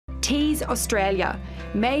Tees Australia,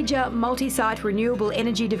 major multi-site renewable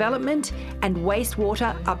energy development and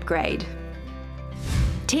wastewater upgrade.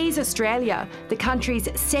 Tees Australia, the country's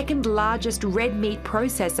second largest red meat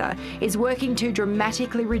processor, is working to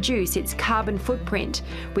dramatically reduce its carbon footprint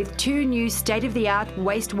with 2 new state-of-the-art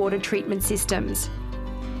wastewater treatment systems.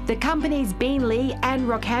 The company's Beenleigh and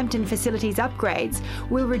Rockhampton facilities upgrades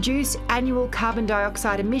will reduce annual carbon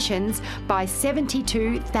dioxide emissions by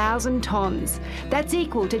 72,000 tonnes. That's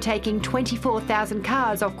equal to taking 24,000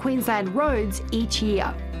 cars off Queensland roads each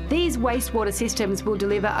year. These wastewater systems will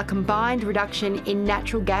deliver a combined reduction in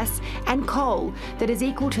natural gas and coal that is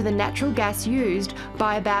equal to the natural gas used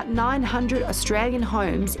by about 900 Australian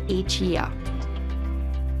homes each year.